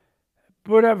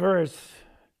Buddhaverse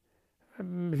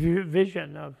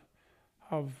vision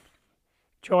of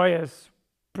joyous,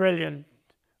 brilliant,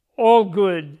 all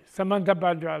good,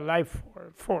 Samantabhadra life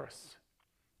force,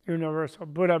 universal,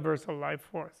 Buddha-versal life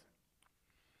force.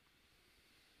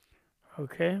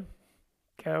 Okay?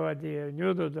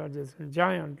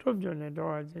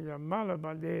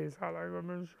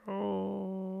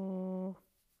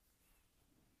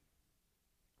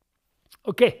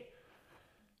 Okay.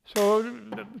 So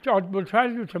we'll try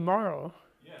to do tomorrow.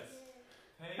 Yes.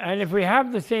 And if we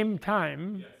have the same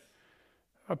time, yes,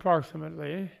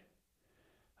 approximately,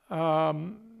 I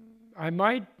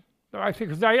think,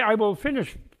 because I will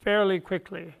finish fairly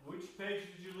quickly. Which page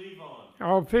did you leave on?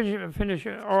 I'll finish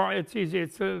it. Oh, it's easy.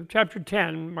 It's chapter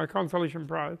 10, my consolation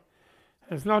prize.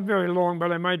 It's not very long,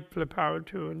 but I might flip out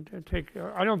too and take.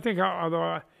 I don't think,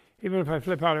 although even if I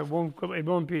flip out, it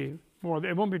won't be more.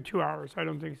 It won't be 2 hours. I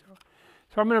don't think so.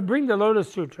 So I'm going to bring the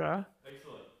Lotus Sutra.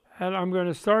 Excellent. And I'm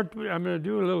going to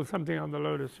do a little something on the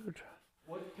Lotus Sutra.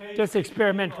 What page? Just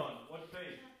experimental. What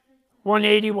page?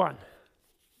 181.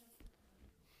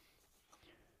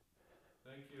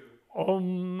 Thank you.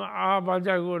 Om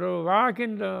Avajaguru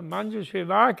Vakinda Manjushri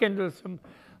Vakinda Sum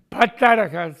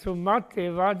Pattaraka Sumati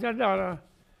Vajadara.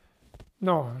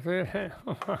 No,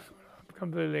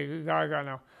 completely gaga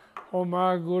now. Om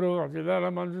Guru Vajadara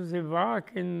Manjushri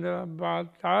Vakinda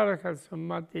Pattaraka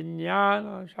Sumati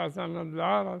Jnana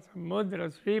Shasanadara Samudra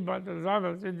Sri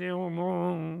Bhattazava Siddhi Om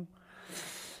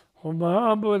Om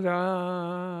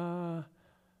Buddha.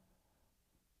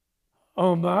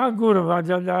 Om Guru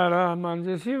Vajadara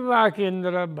Manjushri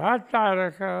Vakindra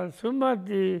Bhattaraka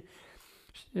Sumati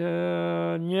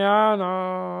Jnana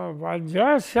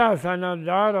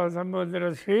Vajrasasanadara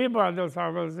Samudra Sri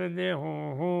Bhattazava Siddhi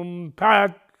Om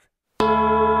Pat